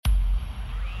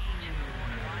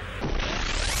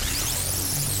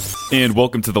And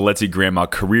welcome to the Let's Eat Grandma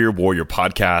Career Warrior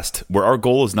podcast, where our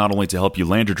goal is not only to help you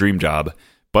land your dream job,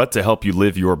 but to help you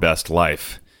live your best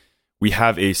life. We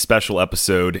have a special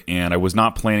episode, and I was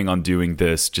not planning on doing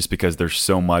this just because there's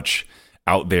so much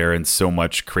out there and so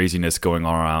much craziness going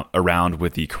on around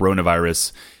with the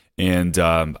coronavirus. And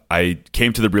I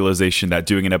came to the realization that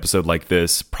doing an episode like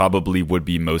this probably would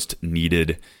be most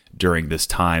needed during this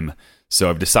time. So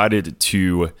I've decided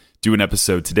to do an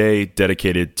episode today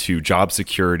dedicated to job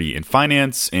security and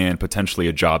finance and potentially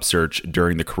a job search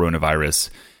during the coronavirus.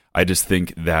 I just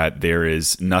think that there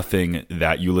is nothing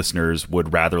that you listeners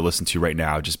would rather listen to right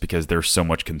now just because there's so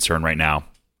much concern right now.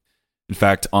 In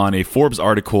fact, on a Forbes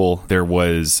article, there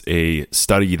was a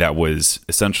study that was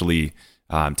essentially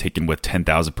taken with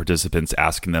 10,000 participants,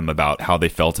 asking them about how they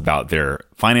felt about their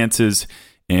finances.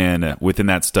 And within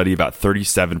that study, about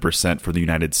 37% for the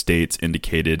United States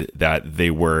indicated that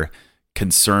they were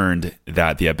concerned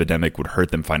that the epidemic would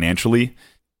hurt them financially.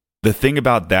 The thing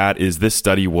about that is this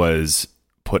study was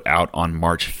put out on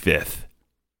March 5th.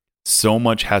 So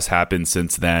much has happened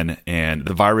since then, and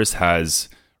the virus has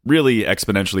really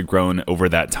exponentially grown over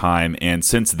that time. And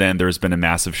since then, there's been a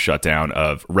massive shutdown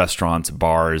of restaurants,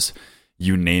 bars,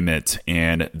 you name it,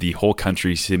 and the whole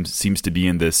country seems to be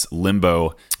in this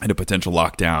limbo and a potential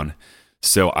lockdown.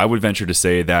 So I would venture to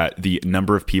say that the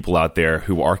number of people out there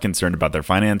who are concerned about their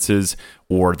finances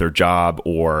or their job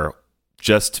or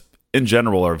just in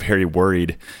general are very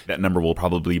worried, that number will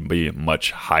probably be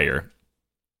much higher.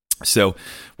 So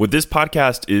what this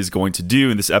podcast is going to do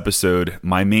in this episode,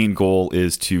 my main goal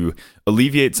is to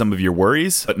alleviate some of your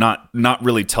worries, but not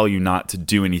really tell you not to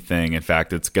do anything. In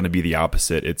fact, it's going to be the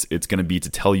opposite. It's going to be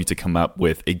to tell you to come up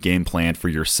with a game plan for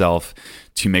yourself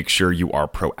to make sure you are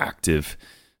proactive.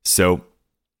 So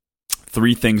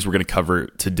 3 things we're going to cover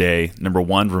today. Number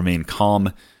 1, remain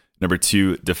calm. Number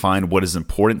 2, define what is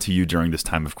important to you during this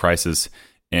time of crisis.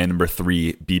 And number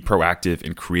 3, be proactive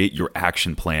and create your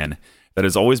action plan. That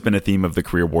has always been a theme of the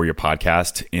Career Warrior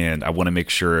podcast, and I want to make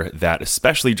sure that,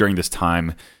 especially during this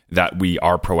time, that we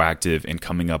are proactive in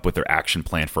coming up with our action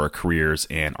plan for our careers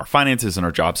and our finances and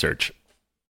our job search.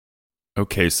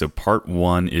 Okay, so part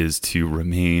 1 is to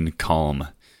remain calm.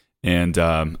 And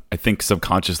I think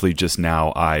subconsciously just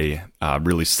now I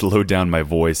really slowed down my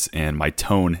voice and my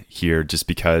tone here just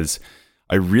because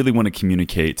I really want to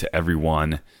communicate to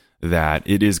everyone that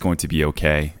it is going to be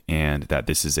okay and that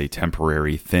this is a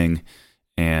temporary thing.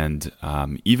 And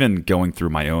even going through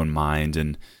my own mind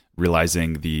and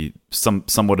realizing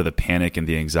somewhat of the panic and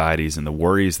the anxieties and the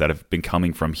worries that have been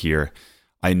coming from here,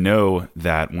 I know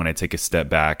that when I take a step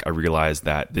back, I realize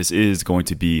that this is going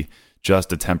to be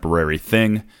just a temporary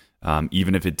thing.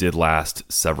 Even if it did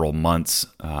last several months,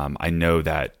 I know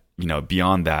that,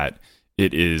 beyond that,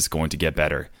 it is going to get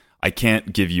better. I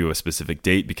can't give you a specific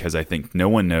date because I think no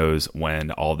one knows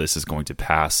when all this is going to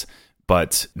pass,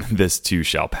 but this too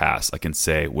shall pass, I can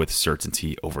say with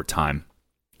certainty over time.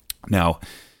 Now,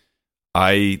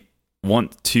 I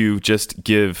want to just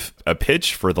give a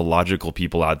pitch for the logical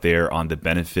people out there on the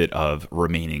benefit of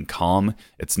remaining calm.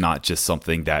 It's not just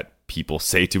something that people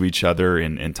say to each other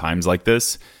in times like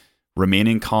this.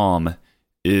 Remaining calm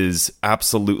is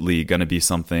absolutely going to be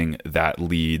something that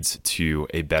leads to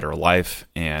a better life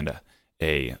and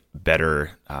a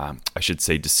better,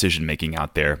 decision-making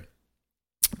out there.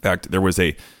 In fact, there was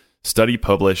a study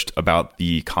published about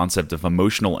the concept of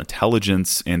emotional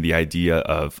intelligence and the idea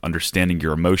of understanding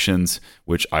your emotions,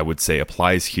 which I would say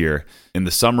applies here. In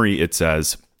the summary, it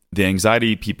says, the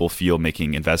anxiety people feel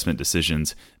making investment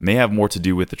decisions may have more to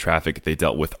do with the traffic they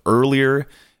dealt with earlier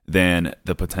than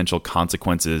the potential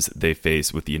consequences they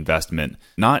face with the investment,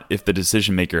 not if the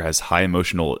decision maker has high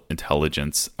emotional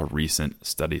intelligence, a recent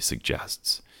study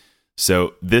suggests.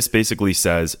 So this basically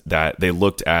says that they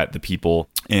looked at the people,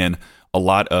 and a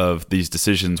lot of these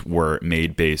decisions were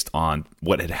made based on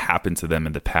what had happened to them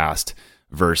in the past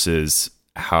versus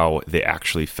how they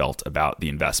actually felt about the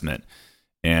investment.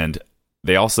 And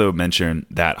they also mention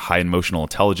that high emotional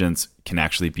intelligence can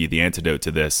actually be the antidote to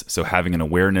this. So having an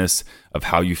awareness of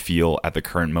how you feel at the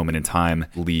current moment in time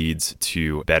leads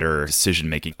to better decision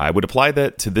making. I would apply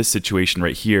that to this situation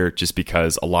right here just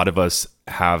because a lot of us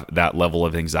have that level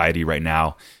of anxiety right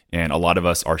now, and a lot of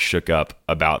us are shook up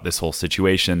about this whole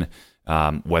situation.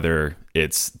 Whether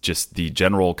it's just the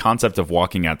general concept of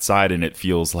walking outside and it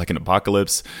feels like an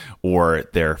apocalypse, or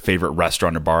their favorite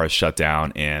restaurant or bar is shut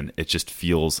down and it just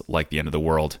feels like the end of the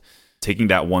world. Taking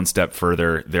that one step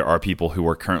further, there are people who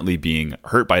are currently being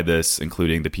hurt by this,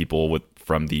 including the people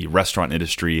from the restaurant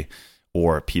industry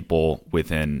or people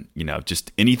within,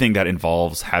 just anything that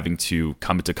involves having to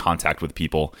come into contact with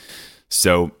people.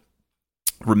 So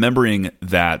remembering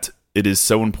that it is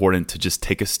so important to just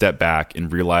take a step back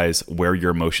and realize where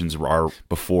your emotions are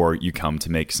before you come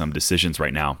to make some decisions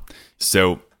right now.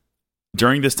 So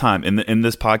during this time, in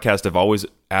this podcast, I've always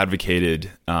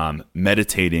advocated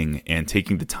meditating and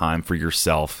taking the time for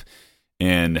yourself.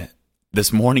 And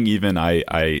this morning, even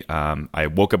I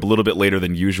woke up a little bit later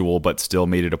than usual, but still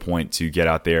made it a point to get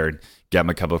out there, get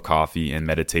my cup of coffee, and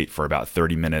meditate for about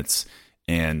 30 minutes.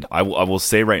 And I will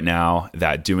say right now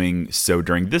that doing so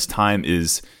during this time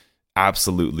is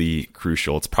absolutely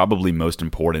crucial. It's probably most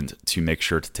important to make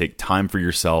sure to take time for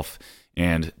yourself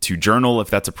and to journal if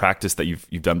that's a practice that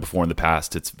you've done before in the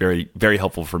past. It's very, very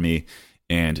helpful for me,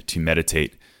 and to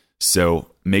meditate.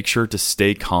 So make sure to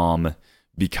stay calm,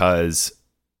 because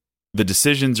the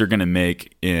decisions you're going to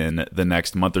make in the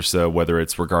next month or so, whether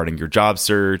it's regarding your job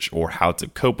search or how to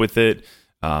cope with it,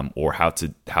 or how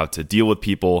to deal with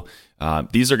people,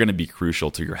 these are going to be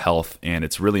crucial to your health. And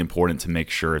it's really important to make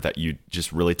sure that you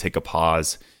just really take a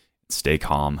pause, stay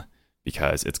calm,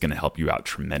 because it's going to help you out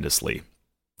tremendously.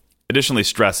 Additionally,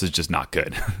 stress is just not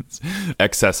good.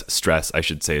 Excess stress, I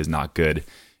should say, is not good.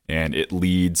 And it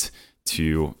leads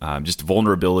to just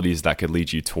vulnerabilities that could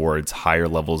lead you towards higher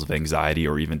levels of anxiety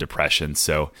or even depression.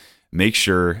 So make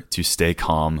sure to stay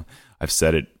calm. I've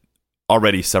said it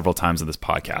already several times in this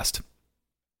podcast.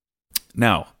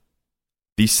 Now,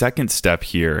 the second step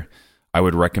here I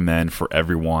would recommend for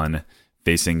everyone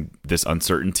facing this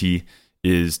uncertainty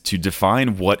is to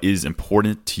define what is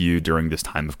important to you during this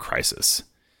time of crisis.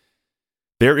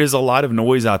 There is a lot of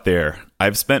noise out there.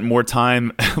 I've spent more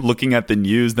time looking at the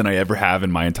news than I ever have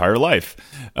in my entire life.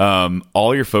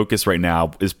 All your focus right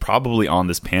now is probably on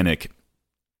this panic,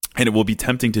 and it will be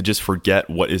tempting to just forget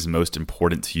what is most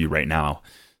important to you right now.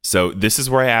 So this is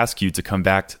where I ask you to come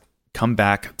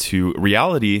back to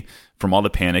reality from all the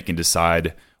panic and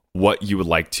decide what you would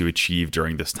like to achieve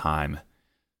during this time.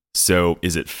 So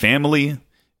is it family?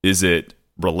 Is it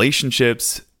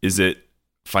relationships? Is it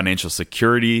financial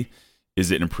security? Is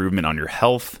it improvement on your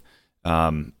health?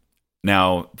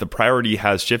 Now, the priority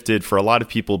has shifted for a lot of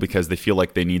people because they feel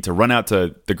like they need to run out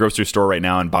to the grocery store right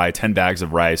now and buy 10 bags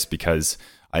of rice, because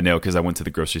I went to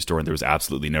the grocery store and there was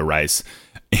absolutely no rice.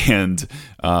 And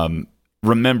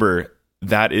remember,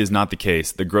 that is not the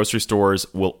case. The grocery stores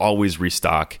will always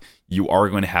restock. You are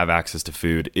going to have access to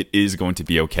food. It is going to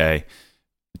be okay.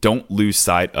 Don't lose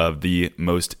sight of the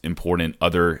most important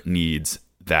other needs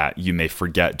that you may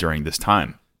forget during this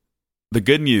time. The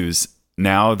good news,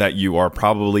 now that you are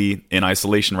probably in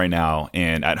isolation right now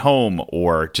and at home,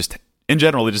 or just in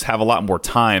general, just have a lot more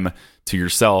time to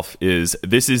yourself, is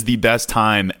this is the best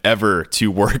time ever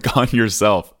to work on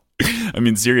yourself. I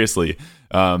mean, seriously,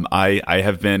 I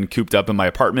have been cooped up in my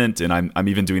apartment, and I'm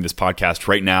even doing this podcast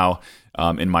right now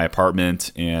in my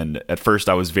apartment. And at first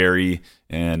I was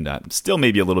still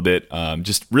maybe a little bit,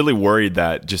 just really worried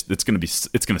that it's going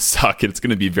to suck. It's going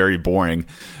to be very boring.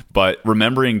 But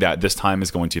remembering that this time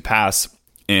is going to pass,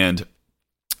 and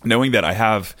knowing that I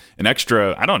have an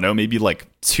extra, I don't know, maybe like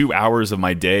 2 hours of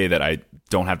my day that I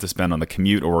don't have to spend on the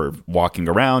commute or walking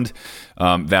around,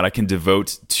 that I can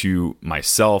devote to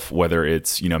myself, whether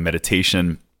it's,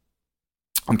 meditation.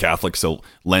 I'm Catholic, so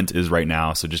Lent is right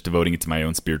now, so just devoting it to my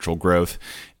own spiritual growth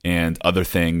and other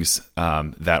things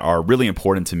that are really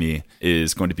important to me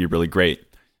is going to be really great.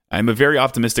 I'm a very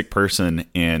optimistic person,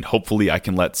 and hopefully I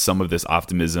can let some of this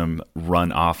optimism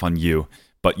run off on you.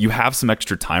 But you have some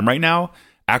extra time right now.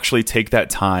 Actually take that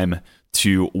time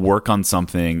to work on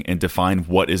something and define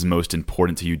what is most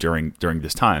important to you during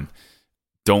this time.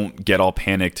 Don't get all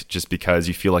panicked just because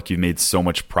you feel like you've made so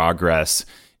much progress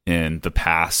in the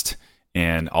past,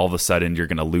 and all of a sudden you're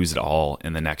going to lose it all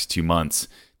in the next 2 months.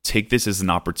 Take this as an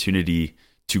opportunity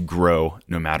to grow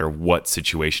no matter what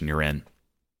situation you're in.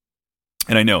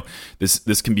 And I know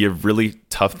this can be a really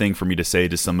tough thing for me to say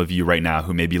to some of you right now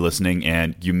who may be listening,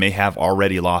 and you may have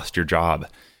already lost your job.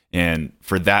 And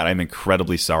for that, I'm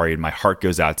incredibly sorry, and my heart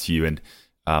goes out to you, and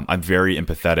I'm very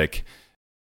empathetic.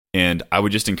 And I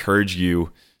would just encourage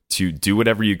you to do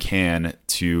whatever you can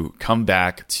to come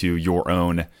back to your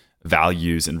own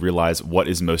values and realize what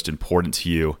is most important to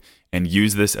you, and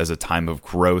use this as a time of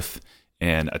growth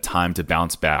and a time to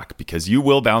bounce back, because you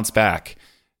will bounce back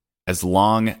as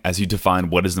long as you define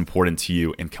what is important to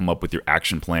you and come up with your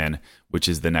action plan, which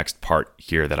is the next part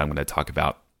here that I'm going to talk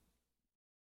about.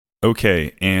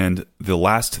 Okay, and the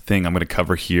last thing I'm going to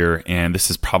cover here, and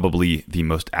this is probably the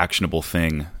most actionable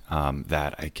thing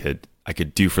that I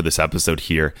could do for this episode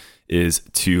here, is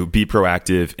to be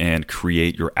proactive and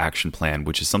create your action plan,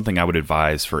 which is something I would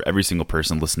advise for every single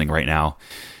person listening right now.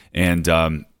 And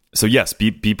so yes,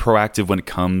 be proactive when it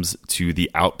comes to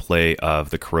the outplay of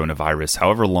the coronavirus,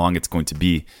 however long it's going to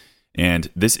be. And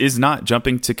this is not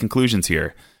jumping to conclusions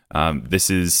here. This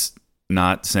is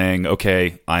not saying,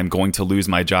 okay, I'm going to lose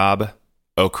my job.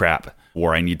 Oh, crap.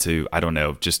 Or I need to, I don't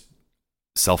know, just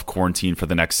self-quarantine for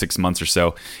the next 6 months or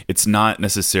so. It's not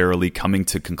necessarily coming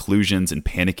to conclusions and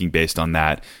panicking based on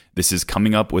that. This is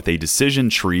coming up with a decision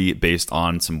tree based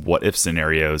on some what-if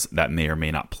scenarios that may or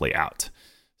may not play out.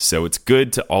 So it's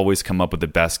good to always come up with the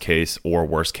best case or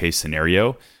worst case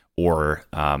scenario or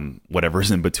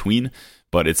whatever's in between.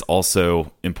 But it's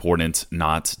also important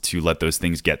not to let those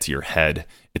things get to your head.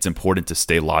 It's important to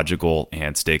stay logical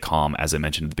and stay calm, as I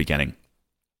mentioned at the beginning.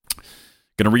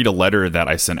 Going to read a letter that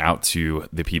I sent out to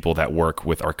the people that work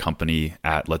with our company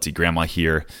at Let's Eat Grandma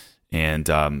here, and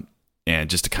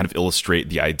just to kind of illustrate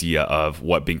the idea of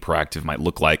what being proactive might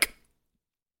look like.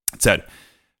 It said,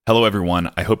 "Hello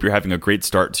everyone, I hope you're having a great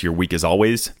start to your week as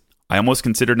always. I almost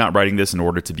considered not writing this in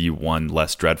order to be one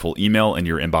less dreadful email in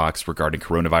your inbox regarding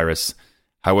coronavirus.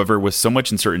 However, with so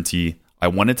much uncertainty, I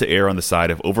wanted to err on the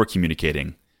side of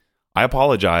over-communicating. I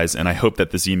apologize, and I hope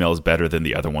that this email is better than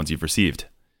the other ones you've received.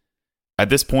 At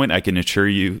this point, I can assure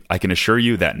you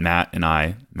that Matt and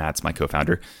I, Matt's my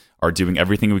co-founder, are doing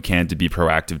everything we can to be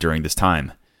proactive during this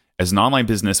time. As an online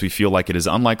business, we feel like it is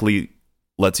unlikely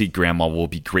Let's Eat Grandma will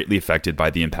be greatly affected by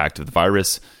the impact of the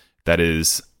virus. That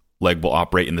is, Leg will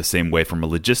operate in the same way from a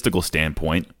logistical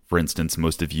standpoint. For instance,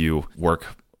 most of you work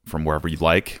from wherever you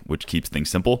like, which keeps things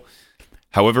simple.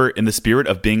 However, in the spirit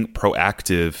of being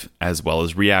proactive as well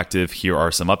as reactive, here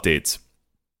are some updates."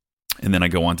 And then I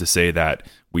go on to say that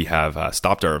we have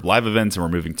stopped our live events and we're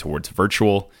moving towards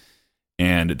virtual.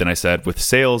 And then I said, with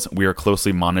sales, we are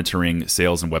closely monitoring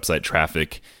sales and website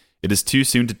traffic. It is too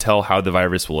soon to tell how the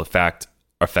virus will affect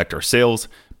our sales,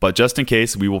 but just in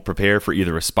case, we will prepare for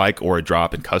either a spike or a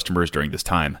drop in customers during this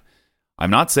time.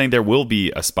 I'm not saying there will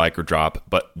be a spike or drop,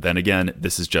 but then again,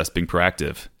 this is just being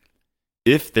proactive.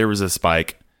 If there is a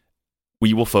spike,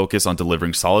 we will focus on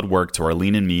delivering solid work to our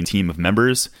lean and mean team of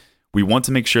members. We want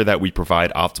to make sure that we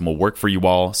provide optimal work for you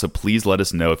all, so please let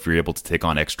us know if you're able to take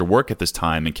on extra work at this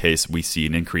time in case we see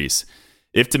an increase.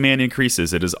 If demand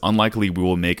increases, it is unlikely we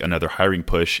will make another hiring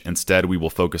push. Instead, we will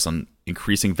focus on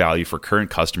increasing value for current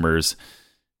customers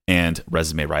and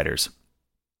resume writers.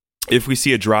 If we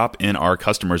see a drop in our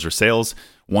customers or sales,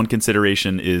 one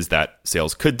consideration is that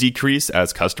sales could decrease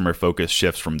as customer focus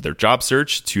shifts from their job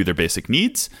search to their basic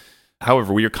needs.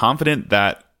 However, we are confident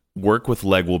that work with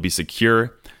Leg will be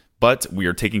secure, but we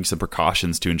are taking some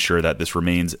precautions to ensure that this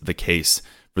remains the case.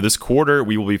 For this quarter,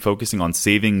 we will be focusing on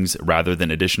savings rather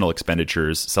than additional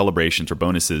expenditures, celebrations, or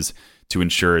bonuses to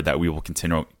ensure that we will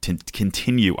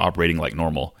continue operating like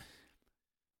normal.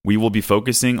 We will be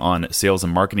focusing on sales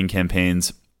and marketing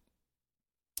campaigns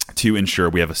to ensure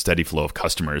we have a steady flow of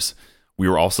customers. We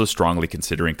are also strongly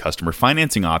considering customer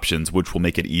financing options, which will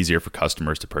make it easier for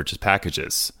customers to purchase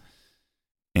packages.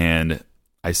 And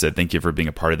I said, thank you for being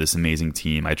a part of this amazing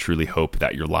team. I truly hope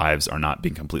that your lives are not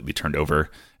being completely turned over,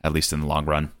 at least in the long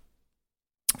run.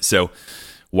 So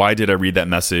why did I read that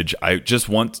message? I just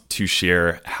want to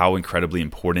share how incredibly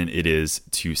important it is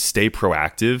to stay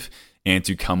proactive and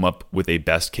to come up with a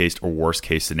best case or worst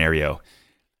case scenario.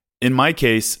 In my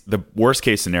case, the worst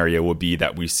case scenario would be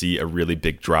that we see a really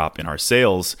big drop in our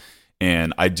sales,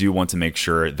 and I do want to make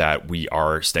sure that we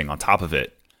are staying on top of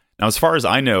it. Now, as far as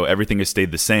I know, everything has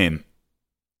stayed the same.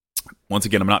 Once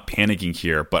again, I'm not panicking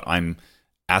here, but I'm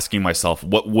asking myself,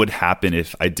 what would happen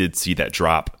if I did see that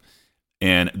drop?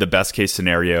 And the best case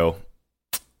scenario,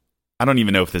 I don't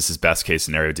even know if this is best case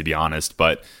scenario, to be honest,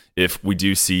 but if we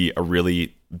do see a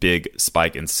really big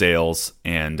spike in sales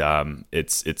and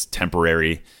it's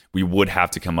temporary, we would have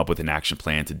to come up with an action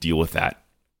plan to deal with that.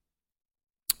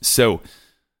 So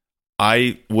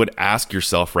I would ask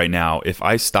yourself right now, if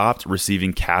I stopped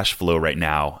receiving cash flow right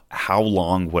now, how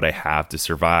long would I have to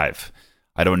survive?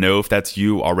 I don't know if that's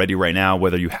you already right now,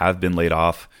 whether you have been laid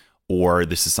off or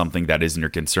this is something that isn't your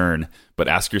concern, but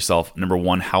ask yourself, number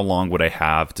one, how long would I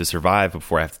have to survive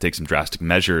before I have to take some drastic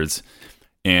measures?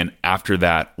 And after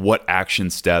that, what action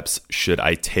steps should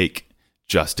I take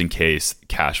just in case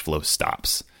cash flow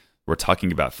stops? We're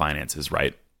talking about finances,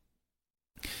 right?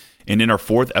 And in our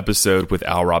fourth episode with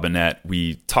Al Robinette,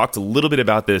 we talked a little bit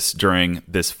about this during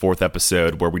this fourth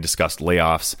episode where we discussed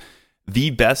layoffs. The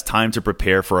best time to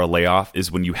prepare for a layoff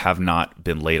is when you have not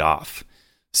been laid off.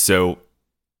 So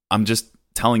I'm just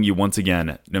telling you once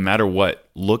again, no matter what,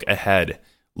 look ahead,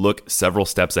 look several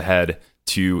steps ahead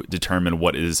to determine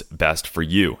what is best for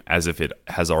you as if it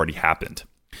has already happened.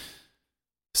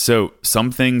 So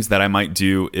some things that I might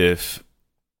do if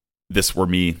this were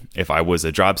me, if I was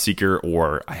a job seeker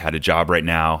or I had a job right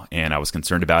now and I was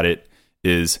concerned about it,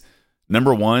 is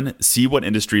Number one, see what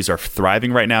industries are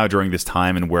thriving right now during this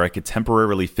time and where I could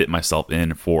temporarily fit myself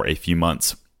in for a few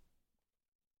months.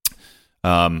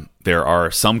 There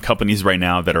are some companies right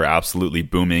now that are absolutely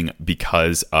booming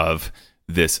because of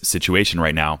this situation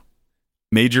right now.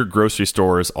 Major grocery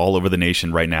stores all over the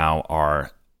nation right now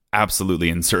are absolutely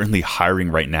and certainly hiring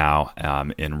right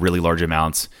now in really large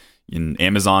amounts.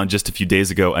 Amazon just a few days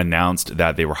ago announced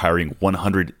that they were hiring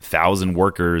 100,000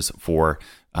 workers for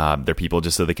their people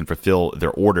just so they can fulfill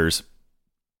their orders.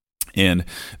 And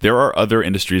there are other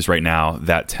industries right now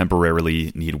that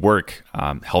temporarily need work,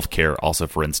 healthcare also,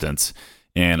 for instance.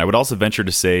 And I would also venture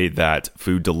to say that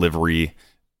food delivery,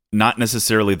 not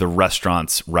necessarily the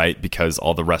restaurants, right? Because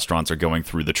all the restaurants are going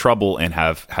through the trouble and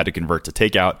have had to convert to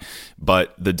takeout,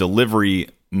 but the delivery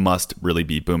must really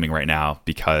be booming right now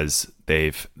because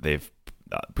we've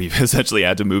essentially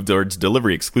had to move towards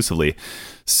delivery exclusively.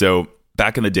 So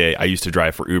back in the day, I used to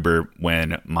drive for Uber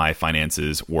when my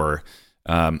finances were,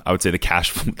 I would say the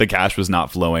cash was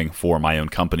not flowing for my own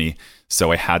company.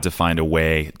 So I had to find a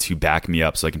way to back me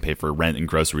up so I can pay for rent and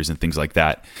groceries and things like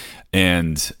that.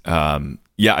 And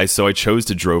so I chose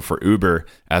to drove for Uber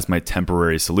as my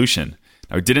temporary solution.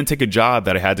 I didn't take a job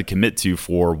that I had to commit to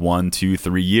for 1, 2,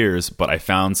 3 years, but I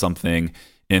found something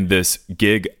in this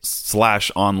gig /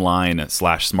 online /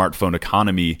 smartphone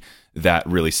economy that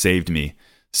really saved me.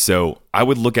 So I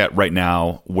would look at right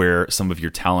now where some of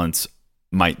your talents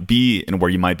might be and where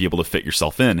you might be able to fit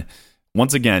yourself in.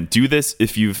 Once again, do this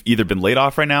if you've either been laid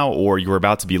off right now or you're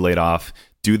about to be laid off.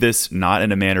 Do this not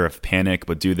in a manner of panic,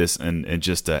 but do this in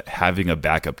just having a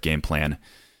backup game plan.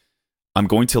 I'm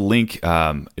going to link,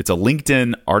 it's a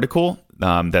LinkedIn article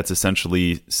that's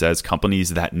essentially says companies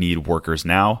that need workers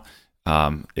now.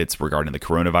 It's regarding the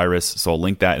coronavirus. So I'll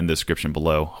link that in the description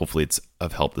below. Hopefully it's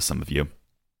of help to some of you.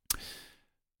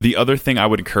 The other thing I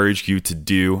would encourage you to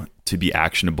do to be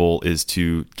actionable is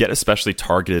to get especially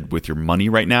targeted with your money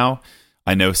right now.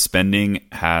 I know spending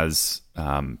has,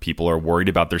 people are worried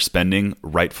about their spending,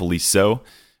 rightfully so,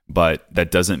 but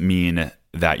that doesn't mean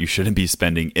that you shouldn't be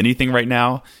spending anything right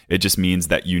now. It just means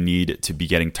that you need to be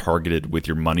getting targeted with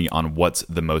your money on what's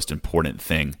the most important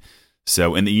thing.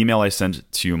 So in the email I sent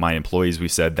to my employees, we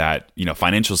said that,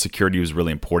 financial security was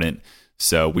really important.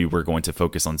 So we were going to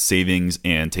focus on savings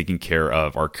and taking care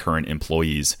of our current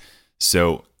employees.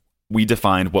 So we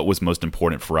defined what was most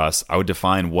important for us. I would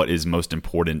define what is most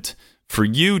important for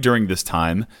you during this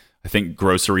time. I think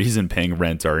groceries and paying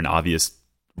rent are an obvious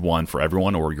one for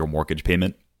everyone, or your mortgage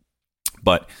payment.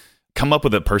 But come up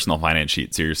with a personal finance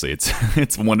sheet. Seriously,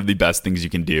 it's one of the best things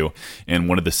you can do and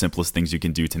one of the simplest things you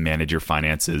can do to manage your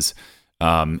finances.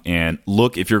 And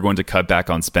look, if you're going to cut back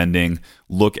on spending,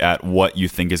 look at what you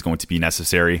think is going to be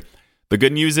necessary. The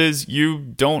good news is you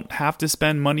don't have to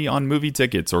spend money on movie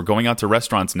tickets or going out to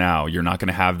restaurants now. You're not going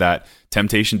to have that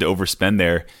temptation to overspend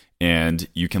there. And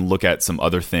you can look at some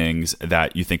other things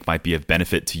that you think might be of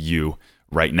benefit to you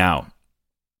right now.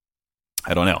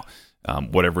 I don't know.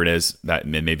 Whatever it is that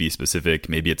may be specific.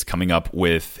 Maybe it's coming up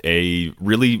with a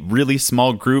really, really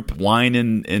small group wine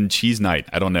and cheese night.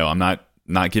 I don't know. I'm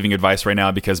not giving advice right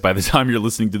now because by the time you're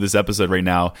listening to this episode right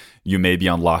now, you may be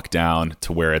on lockdown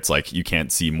to where it's like you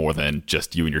can't see more than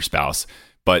just you and your spouse.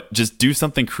 But just do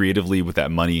something creatively with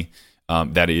that money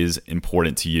that is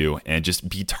important to you, and just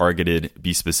be targeted,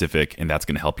 be specific, and that's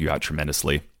going to help you out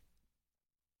tremendously.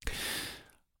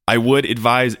 I would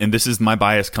advise, and this is my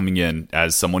bias coming in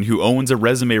as someone who owns a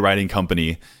resume writing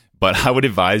company, but I would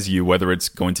advise you, whether it's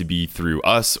going to be through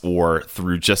us or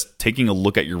through just taking a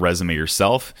look at your resume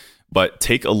yourself, but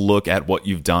take a look at what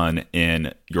you've done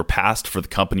in your past for the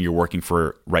company you're working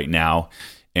for right now,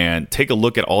 and take a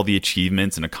look at all the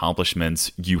achievements and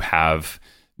accomplishments you have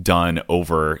done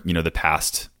over, the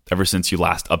past, ever since you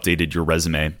last updated your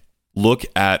resume. Look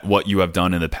at what you have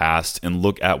done in the past and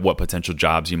look at what potential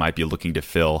jobs you might be looking to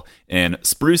fill, and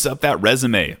spruce up that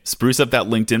resume, spruce up that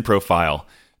LinkedIn profile,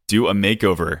 do a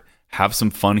makeover, have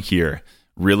some fun here.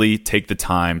 Really take the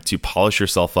time to polish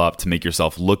yourself up to make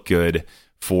yourself look good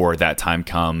for that time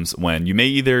comes when you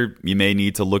may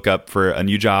need to look up for a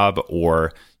new job,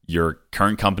 or your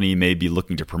current company may be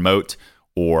looking to promote,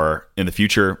 or in the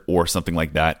future, or something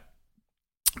like that.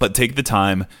 But take the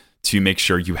time to make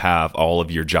sure you have all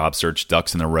of your job search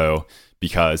ducks in a row,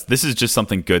 because this is just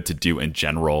something good to do in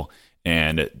general.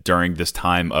 And during this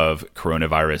time of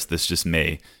coronavirus, this just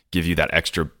may give you that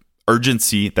extra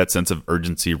urgency, that sense of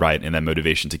urgency, right? And that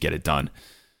motivation to get it done.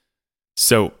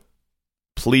 So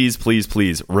please, please,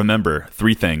 please remember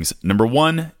 3 things. Number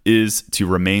 1 is to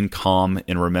remain calm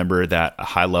and remember that a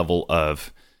high level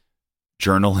of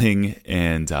journaling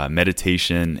and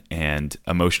meditation and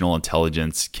emotional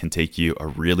intelligence can take you a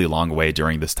really long way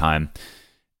during this time.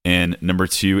 And number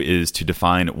 2 is to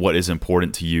define what is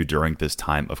important to you during this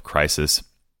time of crisis.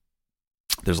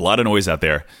 There's a lot of noise out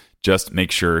there. Just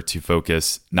make sure to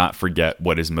focus, not forget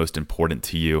what is most important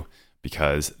to you,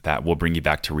 because that will bring you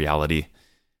back to reality.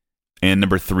 And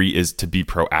number 3 is to be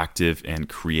proactive and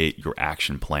create your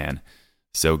action plan.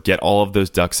 So get all of those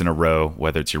ducks in a row,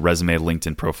 whether it's your resume,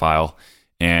 LinkedIn profile,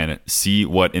 and see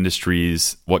what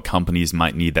industries, what companies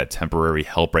might need that temporary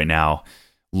help right now.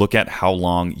 Look at how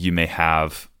long you may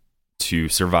have to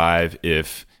survive and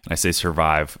I say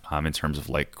survive in terms of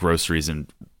like groceries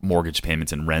and mortgage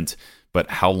payments and rent, but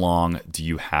how long do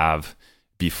you have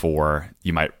before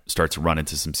you might start to run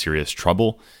into some serious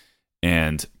trouble,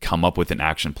 and come up with an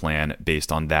action plan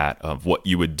based on that of what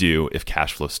you would do if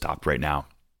cash flow stopped right now.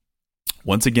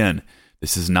 Once again,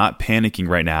 this is not panicking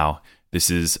right now. This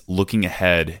is looking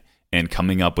ahead and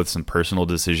coming up with some personal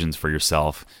decisions for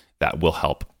yourself that will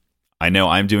help. I know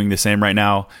I'm doing the same right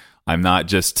now. I'm not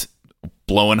just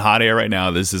blowing hot air right now.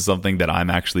 This is something that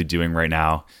I'm actually doing right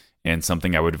now, and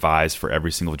something I would advise for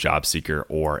every single job seeker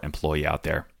or employee out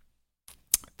there.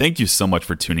 Thank you so much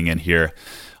for tuning in here.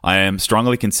 I am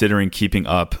strongly considering keeping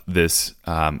up this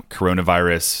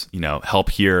coronavirus,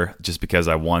 help here, just because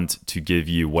I want to give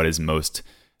you what is most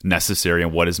necessary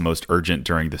and what is most urgent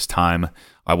during this time.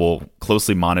 I will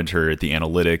closely monitor the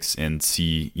analytics and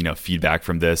see, feedback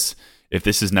from this. If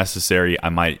this is necessary, I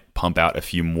might pump out a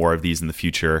few more of these in the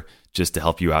future just to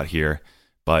help you out here.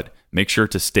 But make sure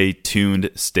to stay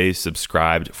tuned, stay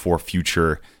subscribed for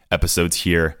future episodes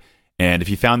here. And if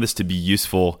you found this to be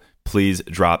useful, please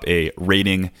drop a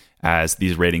rating, as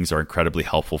these ratings are incredibly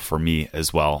helpful for me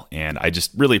as well. And I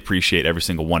just really appreciate every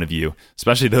single one of you,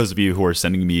 especially those of you who are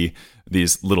sending me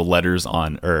these little letters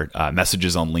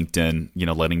messages on LinkedIn,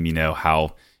 letting me know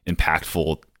how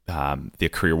impactful the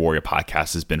Career Warrior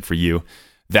podcast has been for you.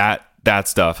 That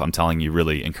stuff, I'm telling you,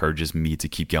 really encourages me to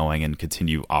keep going and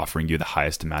continue offering you the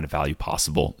highest amount of value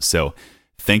possible. So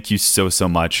thank you so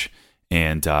much.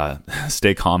 And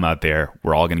stay calm out there.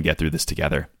 We're all going to get through this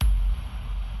together.